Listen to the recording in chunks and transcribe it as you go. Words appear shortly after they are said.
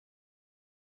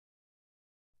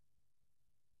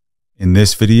In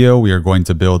this video, we are going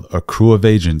to build a crew of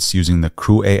agents using the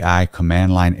CrewAI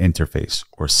command line interface,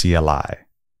 or CLI.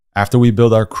 After we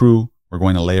build our crew, we're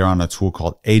going to layer on a tool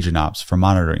called AgentOps for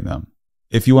monitoring them.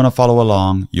 If you want to follow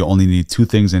along, you only need two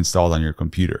things installed on your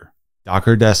computer: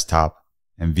 Docker Desktop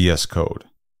and VS Code.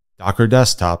 Docker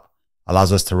Desktop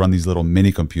allows us to run these little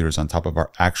mini computers on top of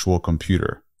our actual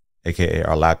computer, aka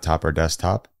our laptop or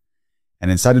desktop. And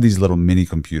inside of these little mini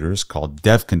computers called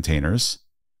dev containers,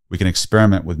 we can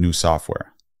experiment with new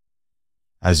software.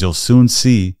 As you'll soon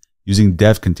see, using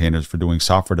dev containers for doing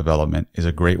software development is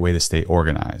a great way to stay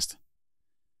organized.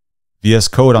 VS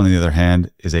Code, on the other hand,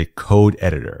 is a code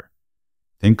editor.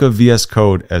 Think of VS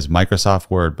Code as Microsoft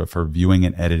Word, but for viewing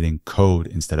and editing code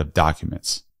instead of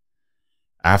documents.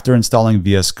 After installing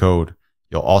VS Code,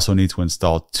 you'll also need to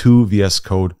install two VS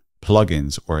Code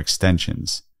plugins or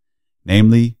extensions,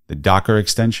 namely the Docker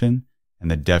extension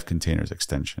and the Dev Containers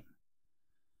extension.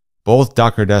 Both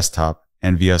Docker Desktop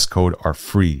and VS Code are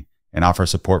free and offer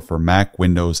support for Mac,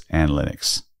 Windows, and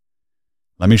Linux.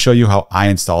 Let me show you how I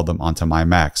installed them onto my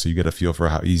Mac so you get a feel for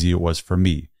how easy it was for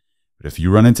me. But if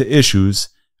you run into issues,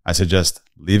 I suggest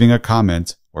leaving a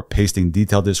comment or pasting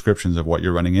detailed descriptions of what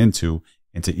you're running into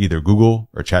either Google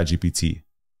or ChatGPT.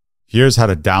 Here's how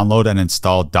to download and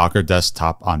install Docker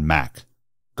Desktop on Mac.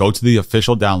 Go to the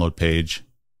official download page,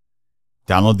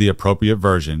 download the appropriate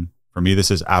version. For me, this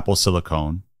is Apple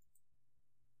Silicon.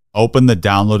 Open the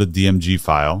downloaded DMG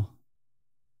file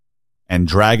and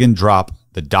drag and drop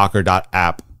the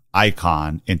docker.app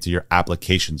icon into your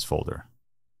applications folder.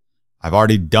 I've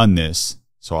already done this,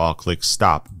 so I'll click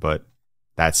stop, but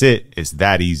that's it. It's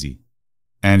that easy.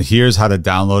 And here's how to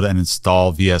download and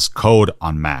install VS Code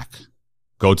on Mac.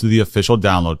 Go to the official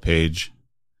download page,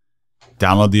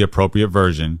 download the appropriate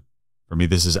version. For me,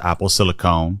 this is Apple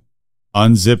Silicon.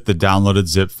 Unzip the downloaded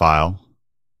zip file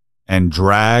and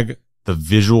drag the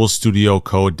Visual Studio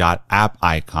Code.app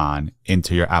icon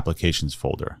into your applications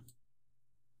folder.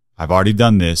 I've already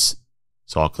done this,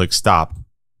 so I'll click stop,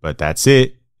 but that's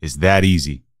it. It's that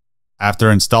easy. After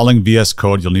installing VS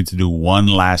Code, you'll need to do one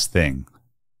last thing.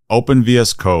 Open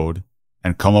VS Code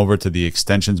and come over to the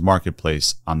Extensions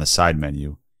Marketplace on the side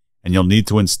menu, and you'll need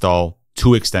to install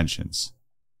two extensions.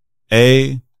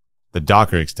 The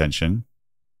Docker extension.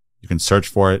 You can search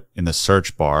for it in the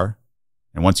search bar,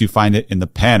 and once you find it in the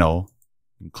panel,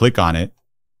 you can click on it,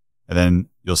 and then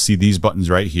you'll see these buttons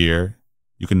right here.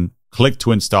 You can click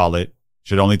to install it.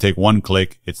 Should only take one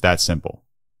click. It's that simple.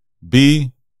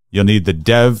 B, you'll need the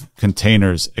Dev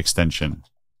Containers extension.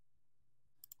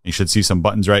 You should see some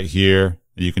buttons right here.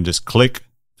 You can just click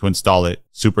to install it.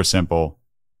 Super simple.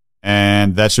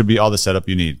 And that should be all the setup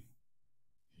you need.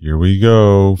 Here we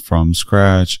go from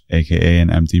scratch, aka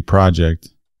an empty project.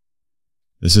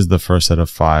 This is the first set of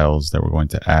files that we're going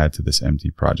to add to this empty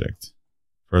project.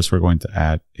 First, we're going to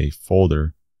add a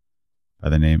folder by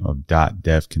the name of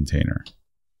 .devcontainer.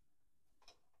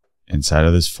 Inside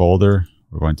of this folder,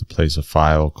 we're going to place a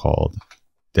file called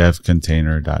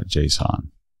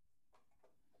devcontainer.json.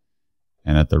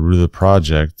 And at the root of the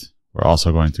project, we're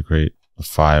also going to create a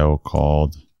file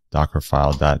called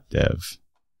dockerfile.dev.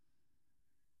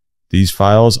 These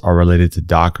files are related to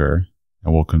Docker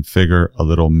and will configure a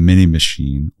little mini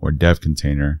machine or dev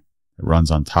container that runs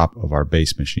on top of our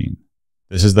base machine.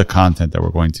 This is the content that we're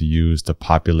going to use to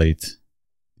populate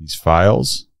these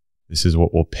files. This is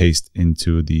what we'll paste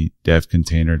into the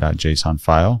devcontainer.json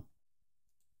file.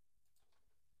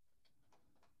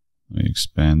 Let me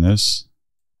expand this.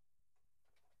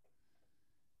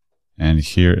 And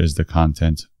here is the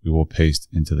content we will paste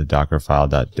into the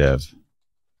dockerfile.dev.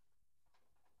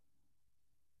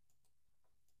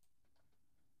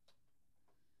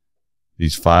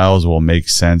 These files will make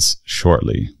sense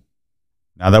shortly.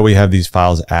 Now that we have these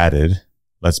files added,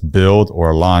 let's build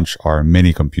or launch our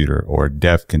mini computer or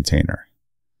dev container.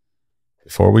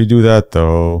 Before we do that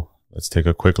though, let's take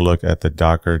a quick look at the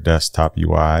Docker desktop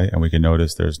UI, and we can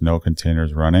notice there's no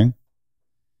containers running.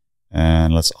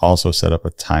 And let's also set up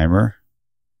a timer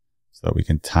so that we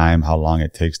can time how long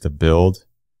it takes to build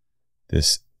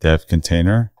this dev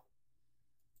container.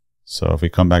 So if we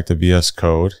come back to VS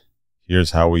Code,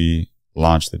 here's how we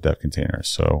launch the dev container.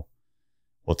 So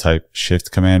we'll type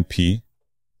Shift Command P.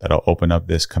 That'll open up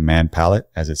this command palette,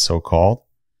 as it's so called.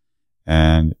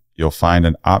 And you'll find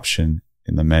an option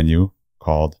in the menu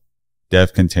called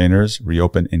Dev Containers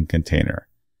Reopen in Container.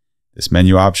 This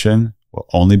menu option will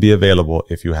only be available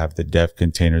if you have the Dev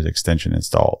Containers extension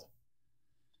installed.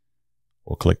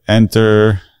 We'll click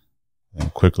Enter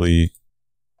and quickly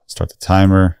start the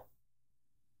timer.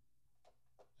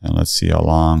 And let's see how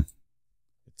long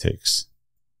it takes.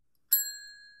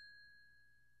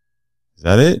 Is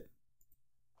that it?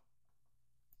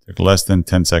 Took less than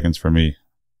 10 seconds for me.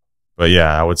 But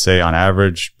yeah, I would say on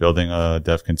average, building a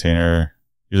dev container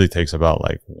usually takes about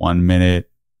like 1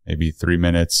 minute, maybe 3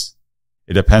 minutes.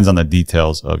 It depends on the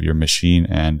details of your machine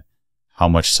and how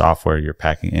much software you're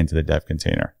packing into the dev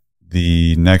container.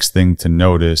 The next thing to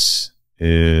notice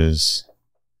is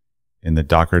in the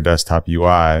Docker desktop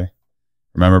UI.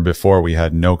 Remember before we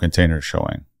had no containers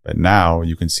showing, but now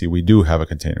you can see we do have a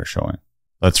container showing.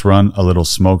 Let's run a little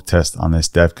smoke test on this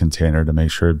dev container to make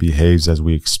sure it behaves as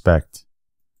we expect.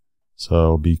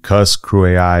 So because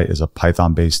CrewAI is a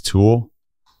Python-based tool,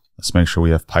 let's make sure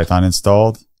we have Python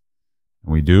installed.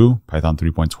 And we do, Python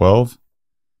 3.12.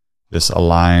 This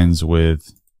aligns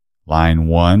with line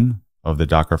 1 of the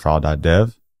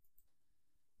dockerfile.dev.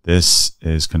 This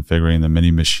is configuring the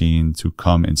mini machine to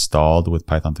come installed with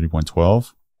Python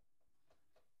 3.12.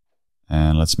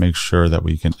 And let's make sure that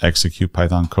we can execute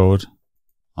Python code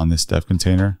on this dev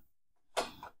container.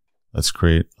 Let's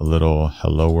create a little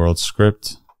hello world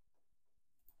script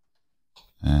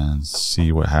and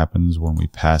see what happens when we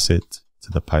pass it to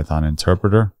the Python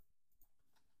interpreter.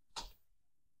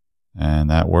 And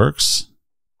that works.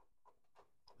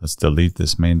 Let's delete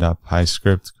this main.py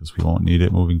script because we won't need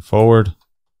it moving forward.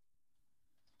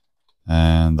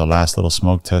 And the last little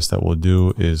smoke test that we'll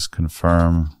do is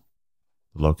confirm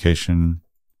the location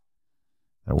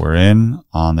that we're in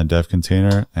on the dev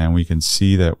container. And we can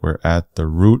see that we're at the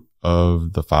root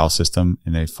of the file system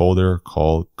in a folder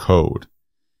called code.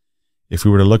 If we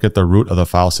were to look at the root of the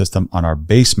file system on our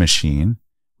base machine,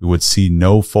 we would see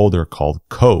no folder called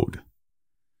code.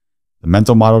 The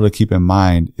mental model to keep in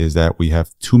mind is that we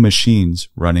have two machines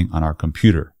running on our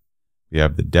computer. We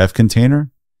have the dev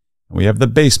container and we have the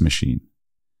base machine.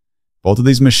 Both of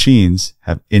these machines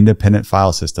have independent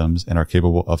file systems and are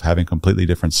capable of having completely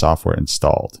different software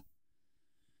installed.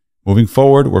 Moving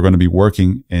forward, we're going to be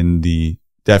working in the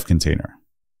dev container.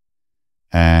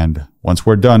 And once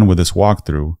we're done with this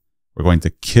walkthrough, we're going to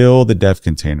kill the dev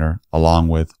container along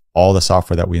with all the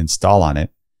software that we install on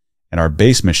it, and our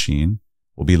base machine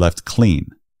will be left clean.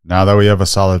 Now that we have a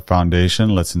solid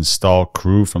foundation, let's install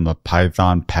Crew from the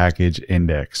Python package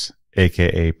index,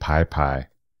 aka PyPy.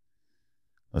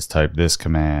 Let's type this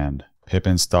command, pip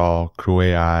install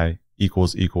CrewAI ==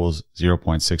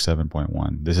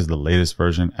 0.67.1. This is the latest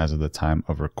version as of the time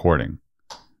of recording.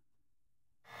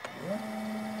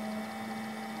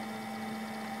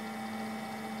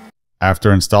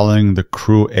 After installing the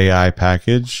CrewAI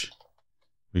package,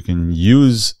 we can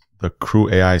use the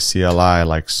CrewAI CLI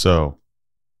like so.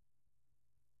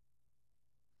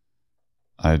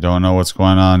 I don't know what's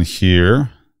going on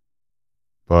here,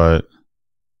 but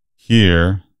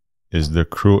here is the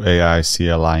CrewAI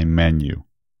CLI menu.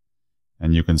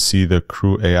 And you can see the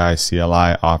CrewAI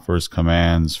CLI offers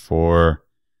commands for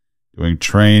doing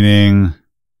training,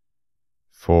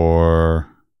 for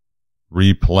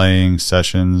replaying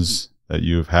sessions that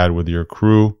you've had with your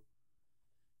crew.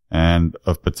 And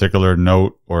of particular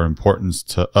note or importance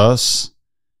to us,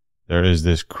 there is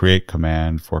this create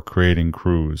command for creating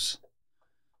crews.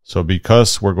 So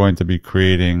because we're going to be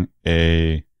creating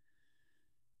a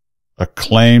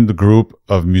acclaimed group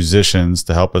of musicians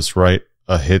to help us write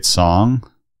a hit song,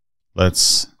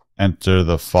 let's enter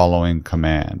the following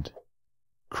command.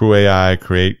 CrewAI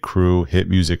create crew hit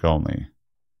music only.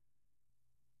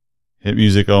 Hit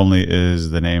music only is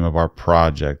the name of our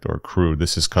project or crew.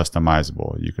 This is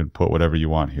customizable. You can put whatever you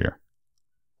want here.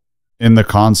 In the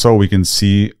console, we can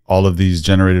see all of these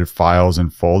generated files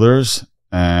and folders.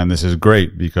 And this is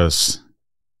great because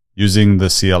using the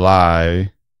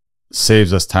CLI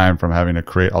saves us time from having to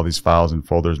create all these files and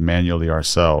folders manually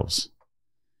ourselves.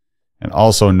 And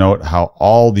also note how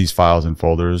all these files and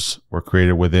folders were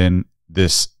created within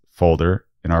this folder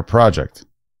in our project.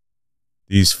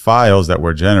 These files that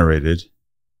were generated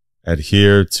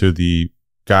adhere to the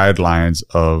guidelines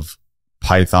of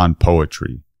Python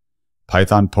Poetry.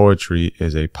 Python Poetry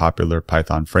is a popular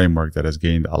Python framework that has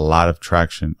gained a lot of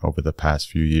traction over the past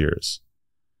few years.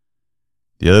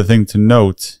 The other thing to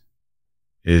note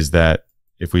is that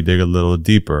if we dig a little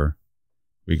deeper,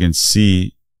 we can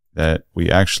see that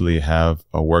we actually have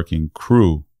a working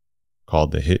crew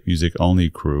called the Hit Music Only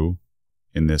crew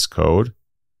in this code.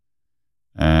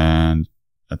 And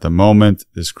at the moment,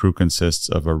 this crew consists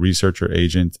of a researcher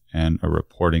agent and a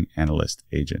reporting analyst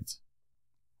agent.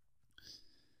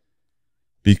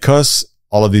 Because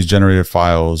all of these generated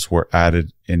files were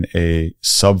added in a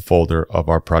subfolder of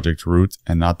our project root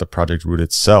and not the project root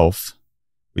itself,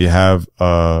 we have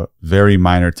a very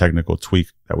minor technical tweak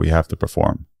that we have to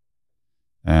perform.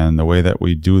 And the way that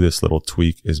we do this little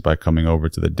tweak is by coming over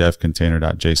to the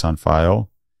devcontainer.json file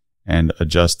and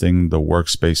adjusting the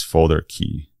workspace folder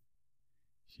key.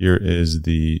 here is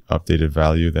the updated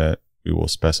value that we will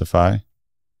specify.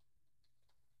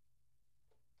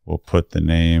 We'll put the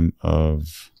name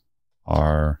of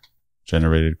our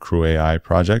generated CrewAI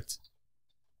project.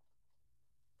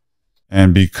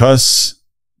 And because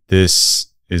this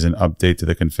is an update to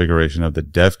the configuration of the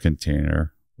dev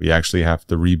container, we actually have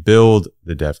to rebuild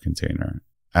the dev container.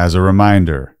 As a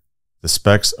reminder, the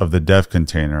specs of the dev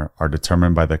container are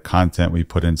determined by the content we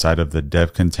put inside of the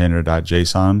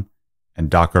devcontainer.json and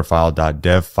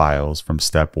dockerfile.dev files from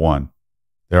step 1.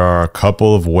 There are a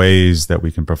couple of ways that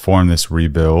we can perform this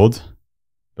rebuild,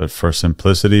 but for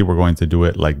simplicity, we're going to do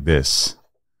it like this.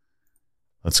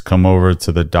 Let's come over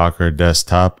to the Docker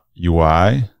desktop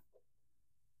UI,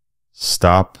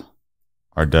 stop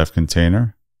our dev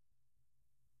container,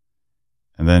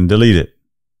 and then delete it.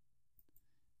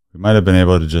 We might have been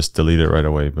able to just delete it right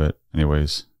away, but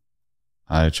anyways,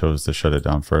 I chose to shut it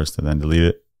down first and then delete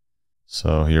it.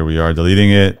 So here we are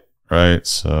deleting it, right?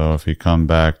 So if we come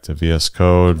back to VS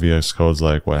Code's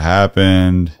like, what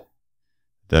happened?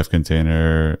 Dev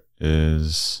container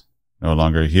is no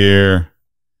longer here.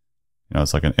 You know,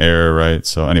 it's like an error, right?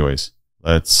 So anyways,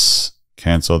 let's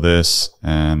cancel this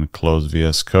and close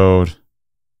VS Code.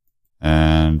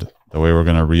 And the way we're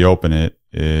going to reopen it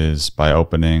is by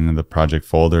opening the project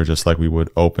folder, just like we would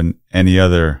open any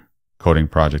other coding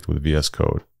project with VS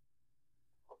Code.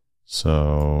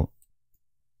 So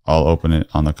I'll open it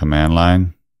on the command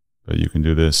line, but you can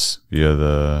do this via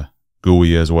the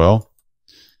GUI as well.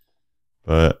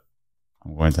 But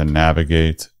I'm going to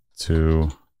navigate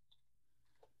to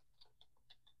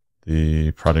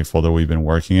the project folder we've been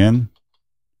working in,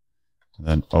 and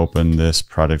then open this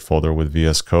project folder with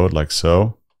VS Code like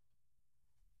so.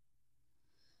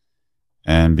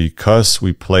 And because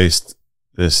we placed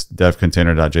this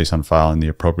devcontainer.json file in the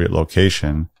appropriate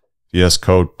location, VS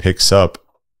Code picks up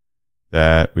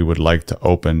that we would like to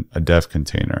open a dev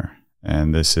container.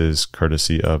 And this is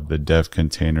courtesy of the dev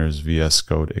containers VS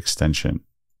Code extension.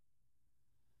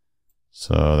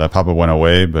 So that pop-up went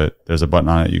away, but there's a button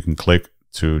on it you can click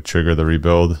to trigger the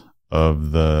rebuild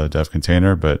of the dev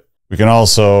container. But we can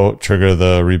also trigger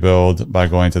the rebuild by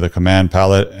going to the command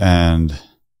palette and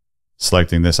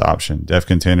selecting this option, dev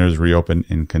containers reopen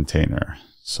in container.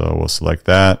 So we'll select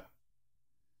that,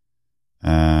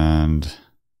 and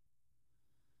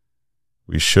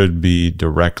we should be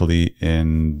directly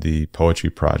in the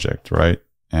Poetry project, right?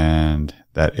 And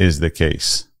that is the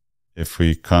case. If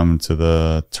we come to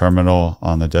the terminal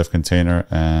on the dev container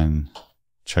and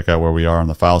check out where we are on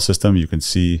the file system, you can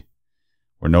see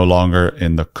we're no longer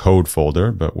in the code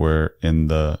folder, but we're in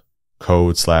the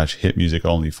code/hit music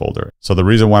only folder. So the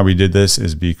reason why we did this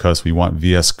is because we want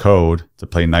VS Code to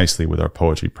play nicely with our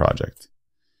Poetry project.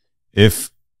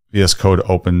 If VS Code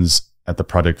opens at the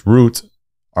project root,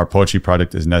 our Poetry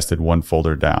project is nested one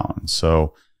folder down.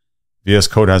 So VS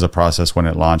Code has a process when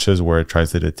it launches where it tries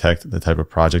to detect the type of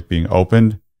project being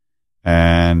opened.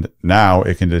 And now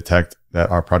it can detect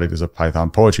that our project is a Python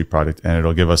Poetry project, and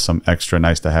it'll give us some extra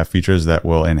nice to have features that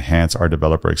will enhance our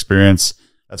developer experience.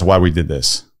 That's why we did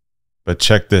this. But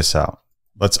check this out.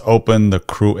 Let's open the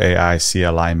CrewAI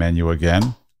CLI menu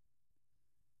again.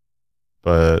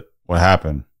 But what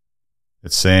happened?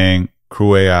 It's saying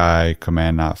CrewAI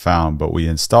command not found, but we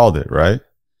installed it, right?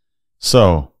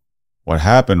 So what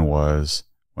happened was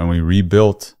when we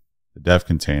rebuilt the dev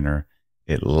container,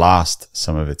 it lost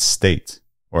some of its state,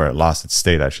 or it lost its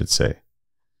state, I should say.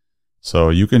 So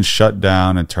you can shut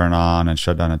down and turn on and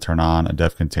shut down and turn on a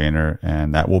dev container,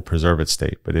 and that will preserve its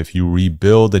state. But if you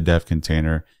rebuild the dev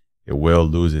container, it will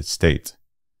lose its state.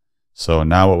 So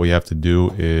now what we have to do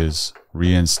is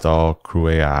reinstall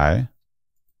CrewAI.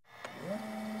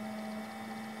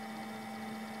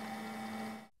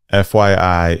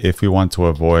 FYI, if we want to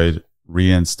avoid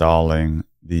reinstalling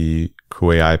the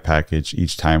CrewAI package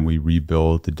each time we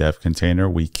rebuild the dev container,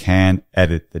 we can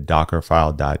edit the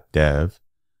dockerfile.dev.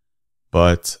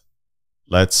 But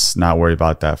let's not worry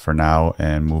about that for now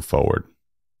and move forward.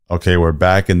 Okay, we're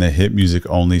back in the hit music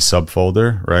only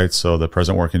subfolder, right? So the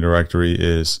present working directory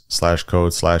is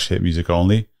 /code/hit music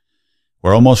only.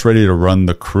 We're almost ready to run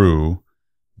the crew,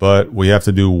 but we have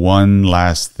to do one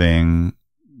last thing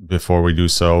before we do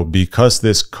so. Because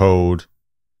this code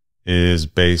is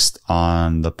based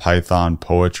on the Python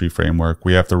Poetry framework,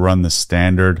 we have to run the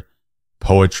standard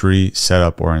Poetry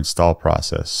setup or install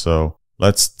process. So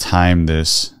let's time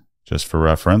this just for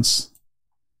reference.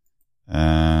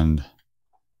 And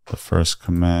the first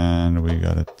command we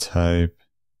got to type,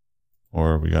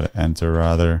 or we got to enter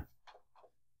rather,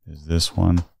 is this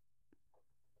one.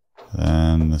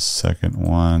 Then the second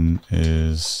one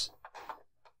is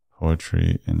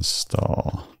Poetry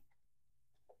install.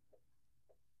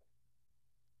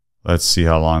 Let's see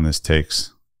how long this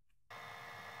takes.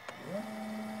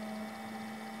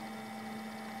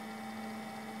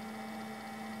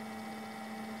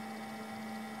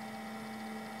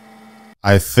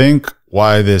 I think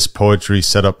why this poetry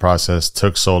setup process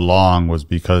took so long was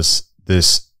because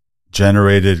this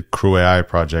generated CrewAI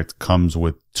project comes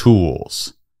with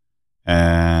tools.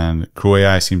 And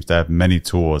CrewAI seems to have many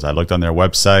tools. I looked on their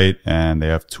website and they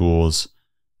have tools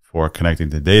for connecting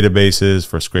to databases,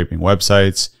 for scraping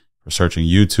websites, for searching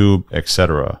YouTube,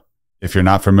 etc. If you're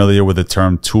not familiar with the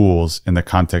term tools in the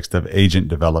context of agent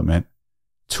development,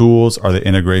 tools are the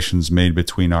integrations made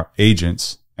between our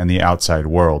agents and the outside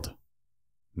world.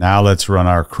 Now let's run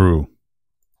our crew.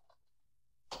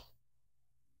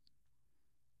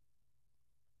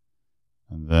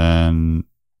 And then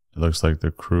it looks like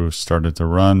the crew started to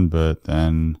run, but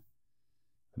then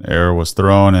an error was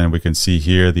thrown, and we can see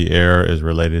here the error is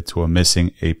related to a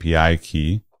missing API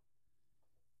key.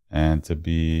 And to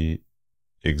be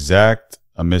exact,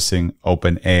 a missing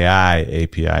OpenAI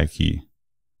API key.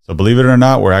 So believe it or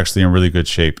not, we're actually in really good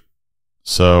shape.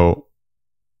 So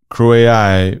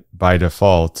CrewAI by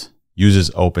default uses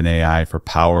OpenAI for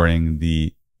powering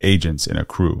the agents in a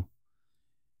crew.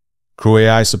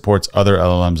 CrewAI supports other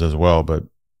LLMs as well, but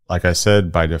like I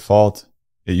said, by default,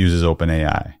 it uses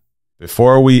OpenAI.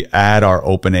 Before we add our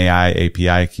OpenAI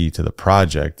API key to the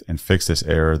project and fix this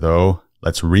error though,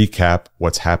 let's recap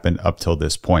what's happened up till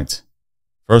this point.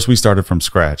 First, we started from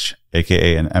scratch,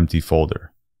 aka an empty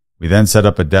folder. We then set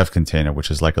up a dev container, which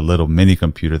is like a little mini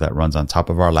computer that runs on top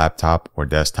of our laptop or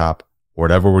desktop, or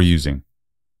whatever we're using.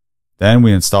 Then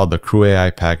we installed the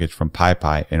CrewAI package from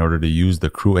PyPy in order to use the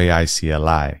CrewAI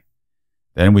CLI.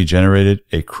 Then we generated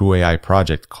a CrewAI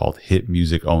project called Hit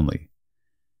Music Only.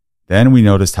 Then we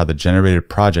noticed how the generated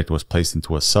project was placed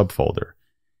into a subfolder.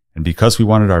 And because we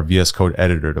wanted our VS Code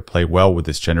editor to play well with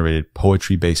this generated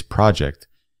poetry-based project,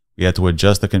 we had to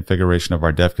adjust the configuration of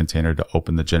our dev container to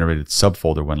open the generated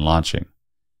subfolder when launching.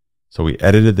 So we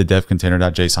edited the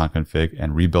devcontainer.json config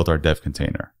and rebuilt our dev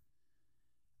container.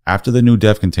 After the new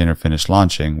dev container finished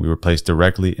launching, we were placed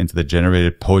directly into the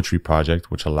generated poetry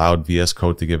project, which allowed VS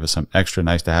Code to give us some extra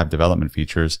nice-to-have development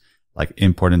features like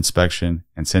import inspection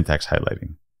and syntax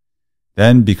highlighting.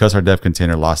 Then, because our dev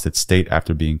container lost its state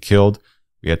after being killed,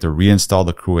 we had to reinstall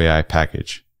the CrewAI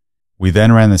package. We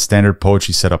then ran the standard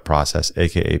poetry setup process,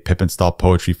 aka pip install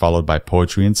poetry followed by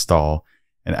poetry install,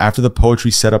 and after the poetry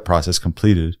setup process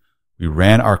completed, we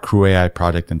ran our CrewAI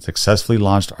project and successfully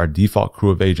launched our default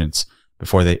crew of agents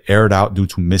before they errored out due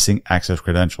to missing access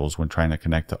credentials when trying to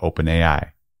connect to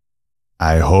OpenAI.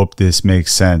 I hope this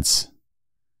makes sense.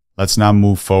 Let's now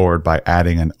move forward by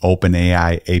adding an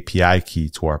OpenAI API key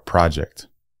to our project.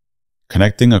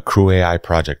 Connecting a CrewAI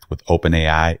project with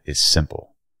OpenAI is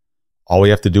simple. All we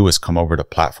have to do is come over to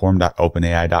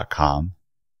platform.openai.com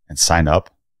and sign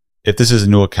up. If this is a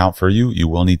new account for you, you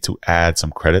will need to add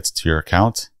some credits to your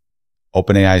account.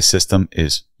 OpenAI's system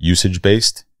is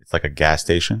usage-based. It's like a gas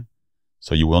station.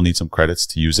 So you will need some credits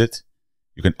to use it.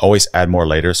 You can always add more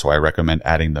later, so I recommend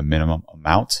adding the minimum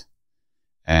amount.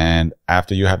 And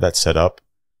after you have that set up,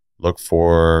 look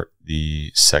for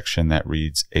the section that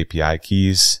reads API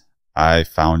keys. I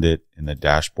found it in the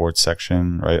dashboard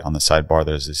section, right on the sidebar.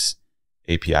 There's this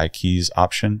API keys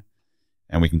option,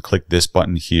 and we can click this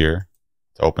button here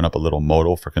to open up a little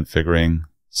modal for configuring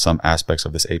some aspects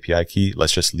of this API key.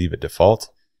 Let's just leave it default,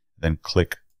 then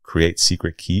click create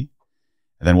secret key.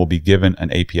 And then we'll be given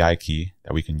an API key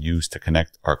that we can use to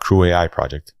connect our CrewAI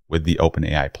project with the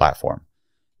OpenAI platform.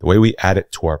 The way we add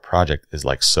it to our project is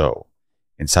like so.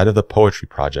 Inside of the poetry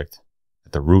project,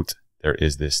 at the root, there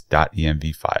is this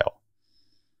 .env file.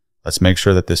 Let's make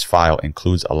sure that this file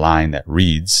includes a line that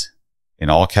reads,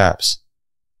 in all caps,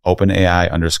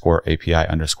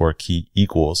 OpenAI_API_key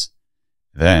equals.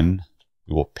 Then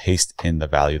we will paste in the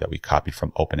value that we copied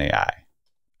from OpenAI.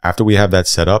 After we have that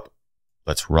set up,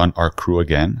 let's run our crew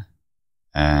again,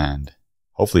 and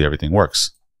hopefully everything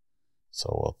works.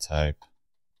 So we'll type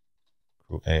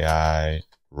CrewAI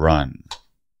run,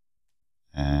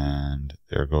 and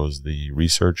there goes the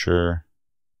researcher,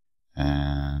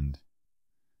 and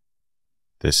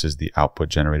this is the output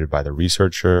generated by the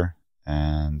researcher,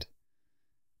 and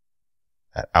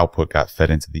that output got fed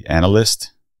into the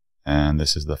analyst, and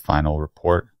this is the final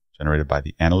report generated by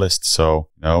the analyst. So,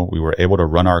 we were able to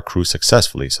run our crew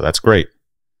successfully, so that's great.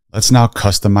 Let's now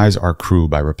customize our crew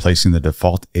by replacing the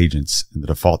default agents and the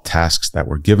default tasks that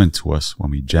were given to us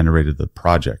when we generated the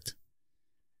project.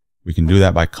 We can do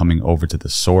that by coming over to the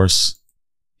source,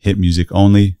 hit music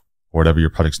only, or whatever your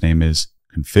project's name is,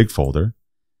 config folder.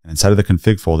 And inside of the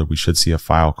config folder, we should see a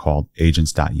file called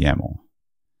agents.yaml.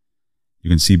 You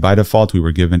can see by default, we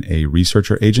were given a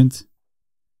researcher agent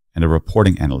and a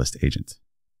reporting analyst agent.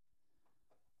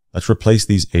 Let's replace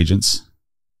these agents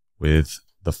with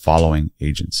the following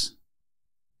agents: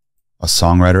 a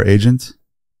songwriter agent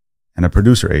and a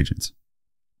producer agent.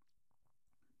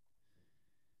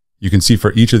 You can see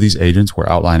for each of these agents, we're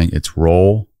outlining its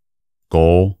role,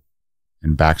 goal,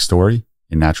 and backstory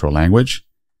in natural language.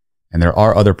 And there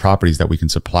are other properties that we can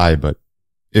supply, but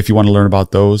if you want to learn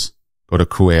about those, go to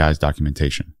CrewAI's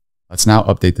documentation. Let's now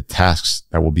update the tasks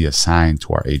that will be assigned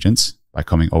to our agents by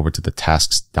coming over to the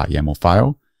tasks.yaml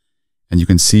file. And you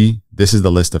can see this is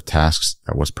the list of tasks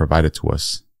that was provided to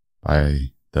us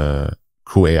by the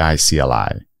CrewAI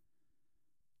CLI.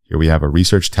 Here we have a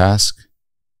research task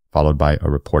followed by a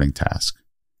reporting task.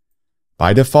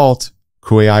 By default,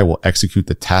 CrewAI will execute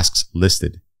the tasks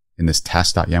listed in this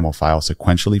task.yaml file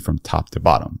sequentially from top to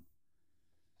bottom.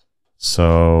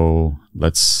 So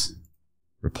let's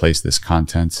replace this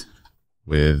content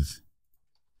with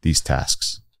these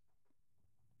tasks.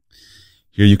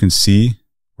 Here you can see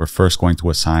we're first going to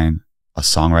assign a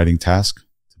songwriting task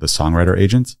to the songwriter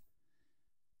agent.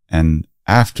 And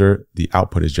after the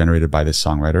output is generated by this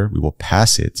songwriter, we will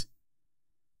pass it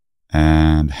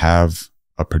and have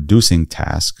a producing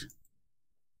task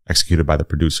executed by the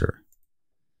producer.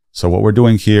 So what we're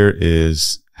doing here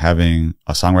is having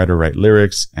a songwriter write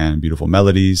lyrics and beautiful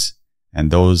melodies, and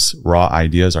those raw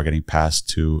ideas are getting passed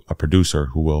to a producer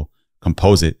who will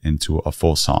compose it into a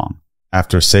full song.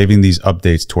 After saving these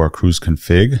updates to our crew's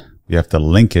config, we have to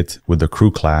link it with the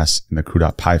crew class in the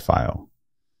crew.py file.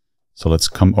 So let's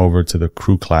come over to the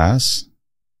crew class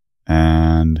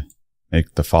and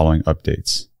make the following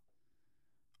updates.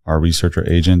 Our researcher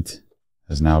agent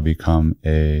has now become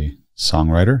a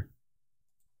songwriter.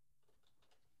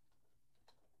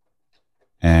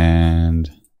 And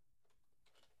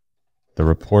the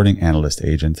reporting analyst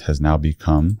agent has now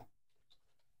become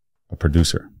a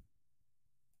producer.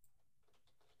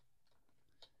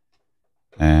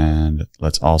 And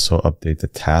let's also update the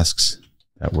tasks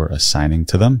that we're assigning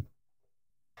to them.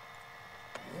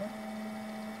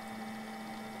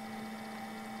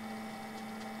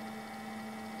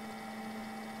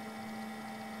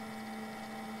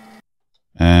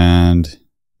 And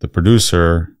the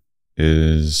producer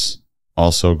is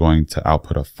also going to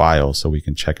output a file so we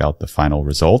can check out the final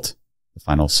result, the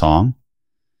final song.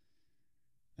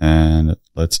 And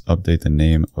let's update the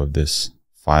name of this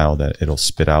file that it'll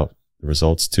spit out the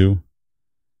results to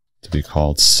be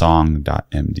called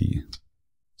song.md.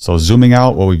 So zooming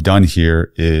out, what we've done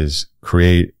here is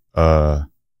create a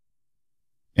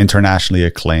internationally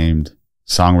acclaimed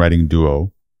songwriting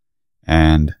duo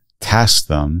and task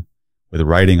them with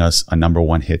writing us a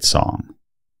 #1 hit song.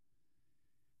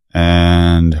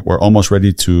 And we're almost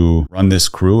ready to run this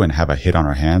crew and have a hit on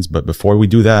our hands. But before we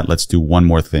do that, let's do one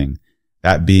more thing.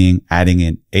 That being adding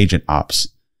in AgentOps,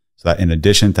 so that in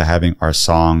addition to having our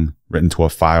song written to a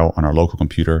file on our local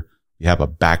computer, we have a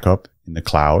backup in the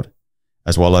cloud,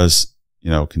 as well as,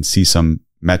 can see some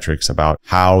metrics about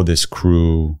how this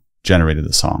crew generated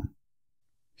the song.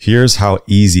 Here's how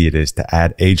easy it is to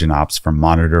add AgentOps for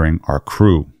monitoring our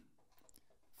crew.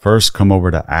 First, come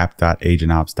over to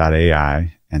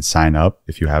app.agentops.ai and sign up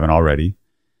if you haven't already.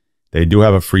 They do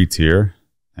have a free tier,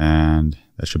 and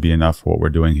that should be enough for what we're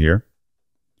doing here.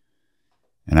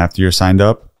 And after you're signed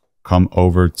up, come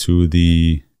over to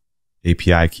the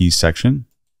API keys section,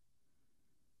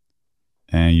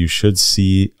 and you should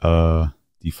see a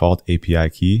default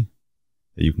API key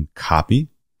that you can copy.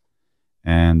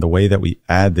 And the way that we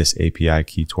add this API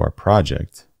key to our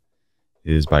project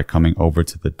is by coming over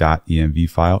to the .env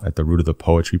file at the root of the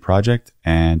poetry project,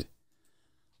 and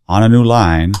on a new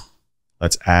line,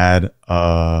 let's add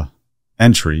a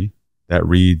entry that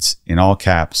reads in all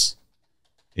caps,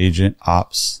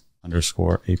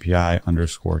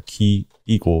 AgentOps_API_key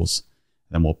equals,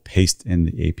 then we'll paste in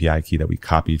the API key that we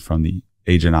copied from the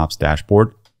AgentOps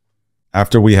dashboard.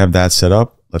 After we have that set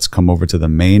up, let's come over to the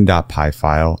main.py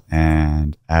file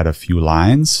and add a few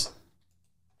lines.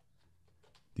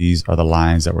 These are the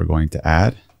lines that we're going to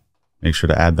add. Make sure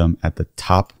to add them at the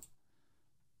top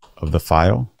of the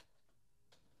file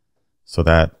so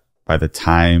that by the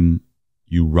time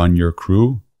you run your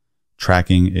crew,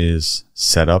 tracking is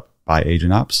set up by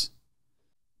AgentOps.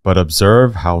 But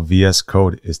observe how VS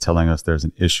Code is telling us there's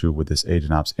an issue with this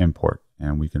AgentOps import.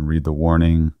 And we can read the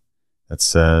warning that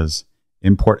says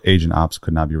import AgentOps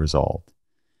could not be resolved.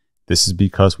 This is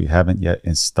because we haven't yet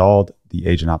installed the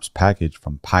AgentOps package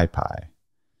from PyPy.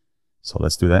 So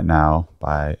let's do that now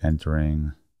by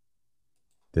entering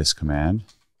this command.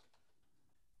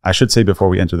 I should say before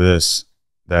we enter this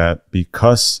that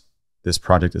because this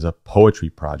project is a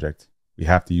poetry project, we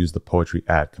have to use the poetry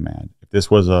add command. If this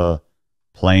was a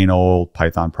plain old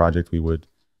Python project, we would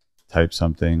type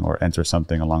something or enter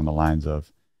something along the lines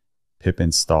of pip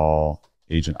install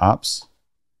AgentOps,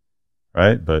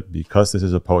 right? But because this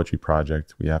is a poetry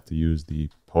project, we have to use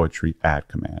the poetry add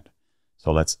command.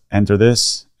 So let's enter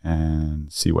this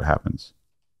and see what happens.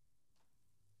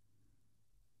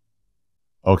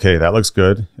 Okay, that looks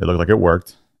good. It looked like it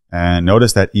worked. And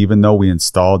notice that even though we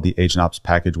installed the AgentOps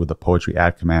package with the poetry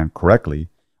add command correctly,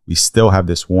 we still have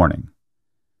this warning.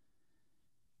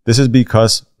 This is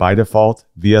because by default,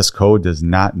 VS Code does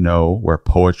not know where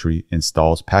poetry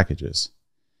installs packages.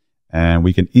 And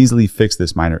we can easily fix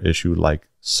this minor issue like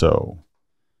so.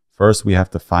 First, we have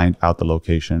to find out the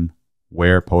location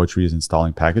where poetry is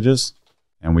installing packages.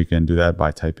 And we can do that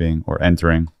by typing or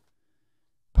entering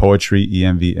poetry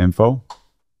env info.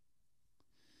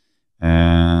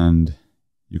 And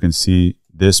you can see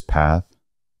this path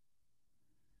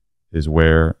is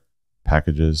where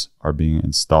packages are being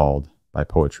installed by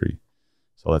poetry.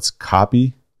 So let's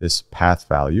copy this path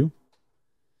value.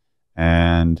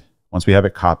 And once we have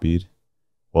it copied,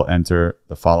 we'll enter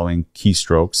the following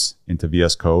keystrokes into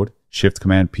VS Code, Shift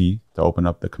Command P to open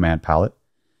up the command palette.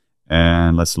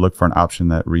 And let's look for an option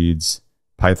that reads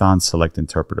Python Select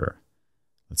Interpreter.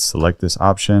 Let's select this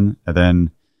option, and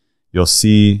then you'll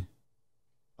see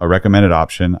a recommended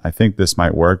option. I think this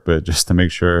might work, but just to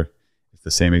make sure it's the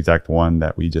same exact one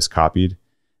that we just copied,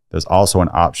 there's also an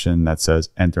option that says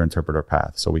enter interpreter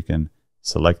path. So we can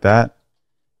select that,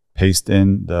 paste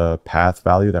in the path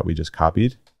value that we just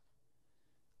copied,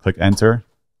 click enter,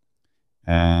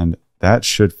 and that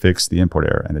should fix the import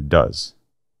error, and it does.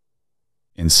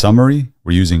 In summary,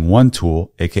 we're using one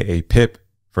tool, aka pip,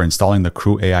 for installing the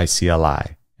CrewAI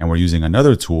CLI, and we're using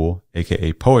another tool,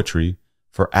 aka poetry,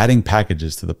 for adding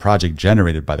packages to the project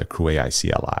generated by the CrewAI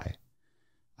CLI.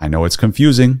 I know it's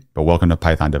confusing, but welcome to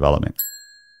Python development.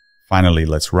 Finally,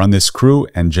 let's run this crew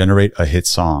and generate a hit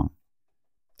song.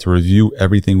 To review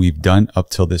everything we've done up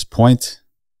till this point,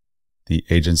 the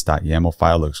agents.yaml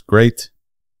file looks great.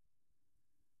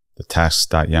 The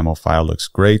tasks.yaml file looks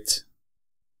great.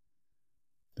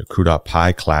 The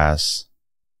crew.py class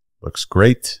looks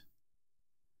great.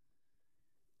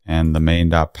 And the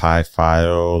main.py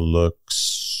file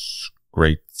looks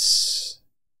great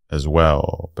as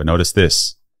well. But notice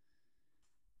this.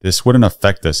 This wouldn't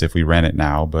affect us if we ran it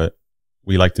now, but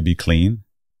we like to be clean.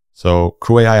 So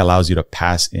CrewAI allows you to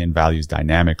pass in values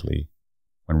dynamically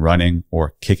when running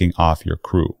or kicking off your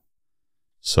crew.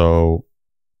 So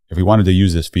if we wanted to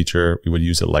use this feature, we would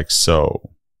use it like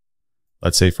so.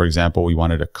 Let's say, for example, we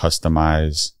wanted to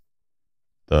customize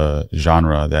the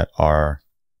genre that our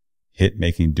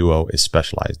hit-making duo is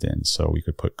specialized in. So we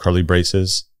could put curly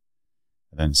braces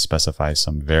and then specify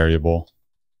some variable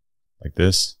like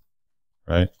this,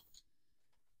 right?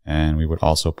 And we would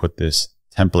also put this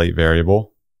template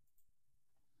variable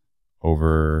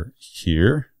over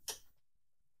here.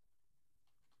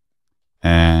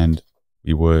 And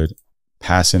we would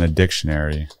pass in a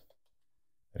dictionary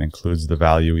that includes the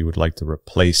value we would like to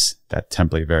replace that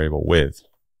template variable with.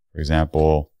 For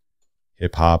example,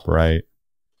 hip hop, right?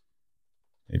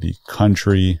 Maybe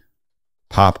country,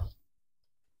 pop.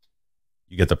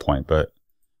 You get the point, but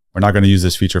we're not going to use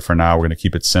this feature for now. We're going to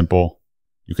keep it simple.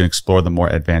 You can explore the more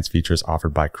advanced features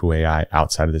offered by CrewAI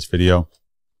outside of this video.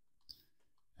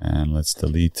 And let's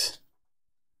delete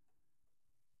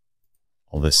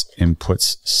all this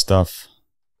inputs stuff.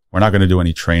 We're not going to do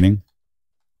any training,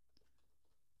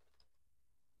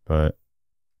 but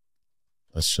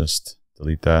let's just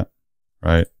delete that,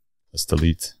 right? Let's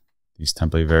delete these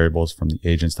template variables from the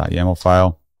agents.yaml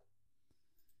file.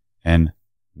 And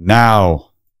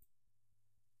now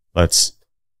let's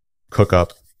cook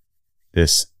up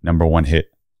this #1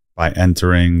 hit by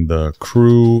entering the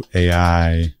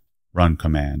CrewAI run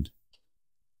command.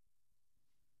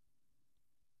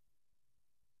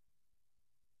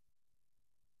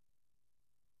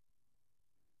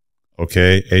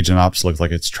 Okay, AgentOps looks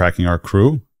like it's tracking our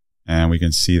crew, and we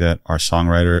can see that our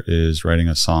songwriter is writing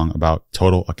a song about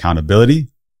total accountability.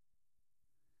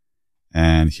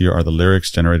 And here are the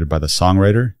lyrics generated by the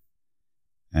songwriter.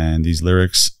 And these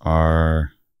lyrics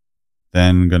are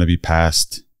then going to be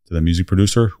passed to the music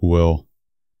producer, who will,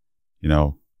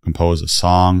 compose a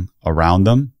song around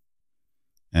them.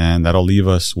 And that'll leave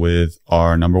us with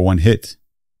our #1 hit.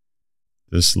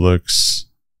 This looks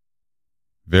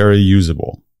very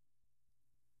usable.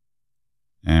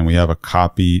 And we have a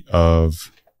copy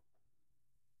of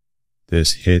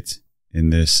this hit in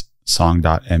this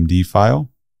song.md file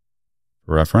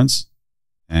for reference.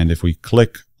 And if we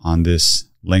click on this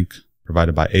link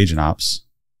provided by AgentOps,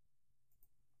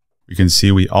 We can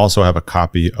see we also have a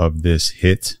copy of this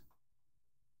hit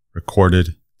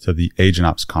recorded to the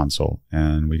AgentOps console,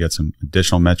 and we get some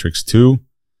additional metrics too.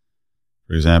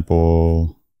 For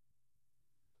example,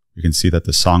 you can see that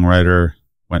the songwriter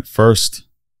went first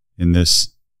in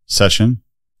this session,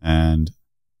 and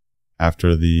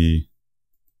after the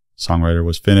songwriter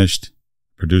was finished,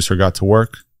 producer got to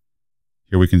work.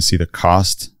 Here we can see the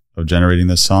cost of generating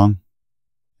this song.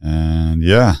 And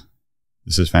yeah,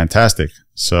 this is fantastic.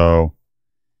 So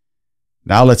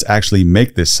now let's actually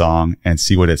make this song and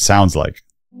see what it sounds like.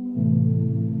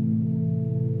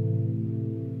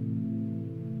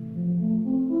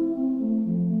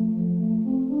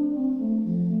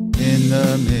 In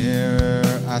the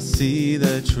mirror, I see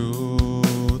the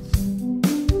truth.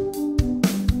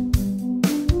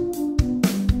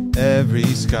 Every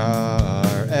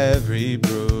scar, every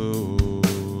bruise,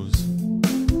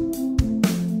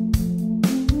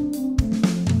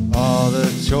 all the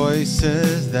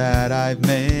choices that I've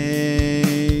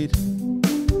made,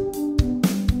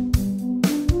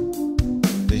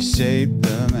 they shape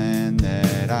the man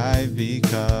that I've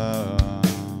become.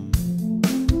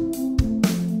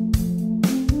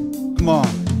 Come on.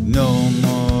 No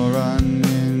more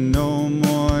running, no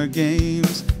more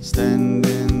games,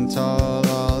 standing tall,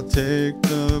 I'll take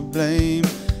the blame.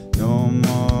 No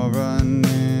more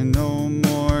running, no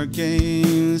more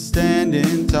games,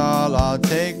 standing tall, I'll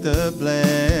take the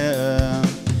blame.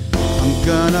 I'm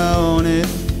gonna own it,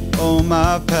 own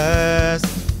my past,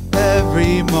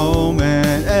 every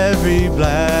moment, every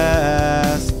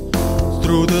blast.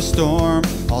 Through the storm,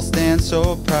 I'll stand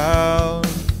so proud.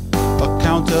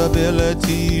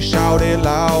 Accountability, shout it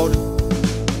loud.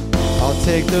 I'll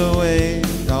take the weight,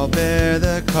 I'll bear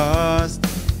the cost.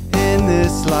 In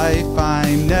this life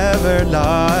I'm never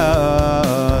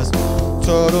lost.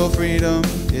 Total freedom,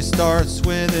 it starts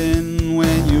within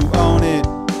when you own it.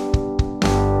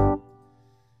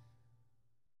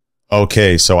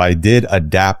 Okay, so I did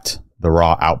adapt the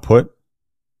raw output.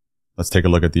 Let's take a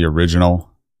look at the original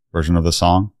version of the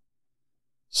song.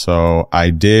 So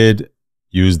I did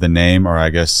use the name, or I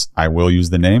guess I will use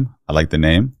the name. I like the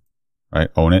name, right?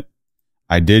 Own it.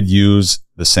 I did use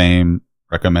the same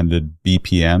recommended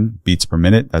BPM, beats per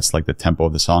minute. That's like the tempo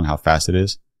of the song, how fast it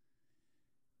is.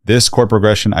 This chord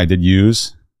progression I did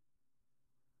use.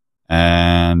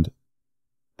 And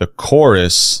the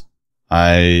chorus,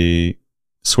 I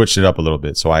switched it up a little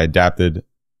bit. So I adapted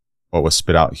what was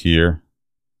spit out here.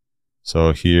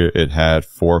 So here it had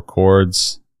 4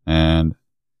 chords, and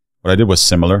what I did was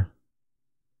similar,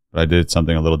 but I did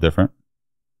something a little different.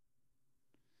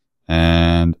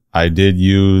 And I did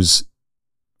use,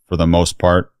 for the most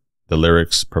part, the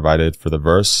lyrics provided for the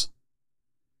verse.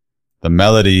 The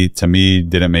melody, to me,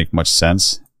 didn't make much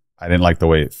sense. I didn't like the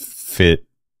way it fit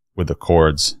with the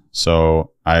chords.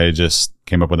 So I just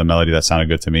came up with a melody that sounded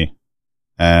good to me.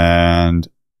 And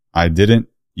I didn't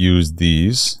use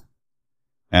these.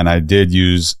 And I did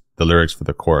use the lyrics for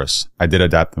the chorus. I did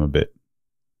adapt them a bit.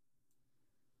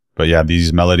 But yeah,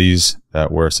 these melodies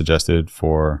that were suggested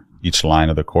for each line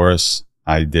of the chorus,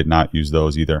 I did not use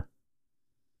those either.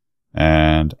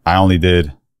 And I only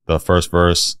did the first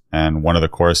verse and one of the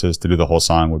choruses. To do the whole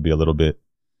song would be a little bit,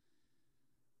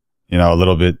 a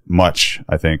little bit much,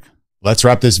 I think. Let's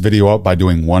wrap this video up by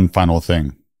doing one final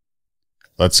thing.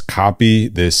 Let's copy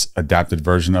this adapted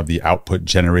version of the output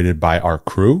generated by our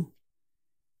crew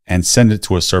and send it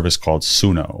to a service called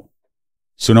Suno.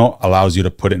 Suno allows you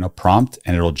to put in a prompt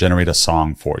and it'll generate a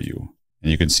song for you.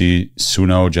 And you can see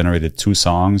Suno generated 2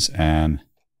 songs, and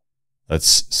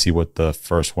let's see what the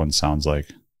first one sounds like.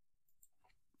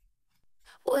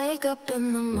 Wake up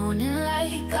in the morning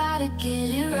light, gotta get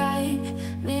it right.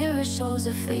 Mirror shows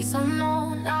a face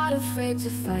unknown, not afraid to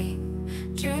fight.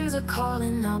 Dreams are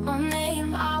calling out my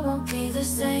name, I won't be the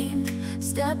same.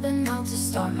 Stepping out to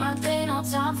start my day, no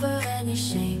time for any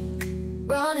shame.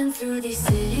 Running through these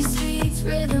city streets,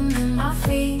 rhythm in my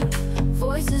feet.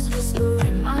 Voices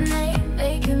whispering my name,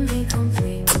 making me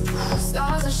complete.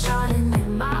 Stars are shining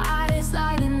in my eyes,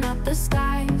 lighting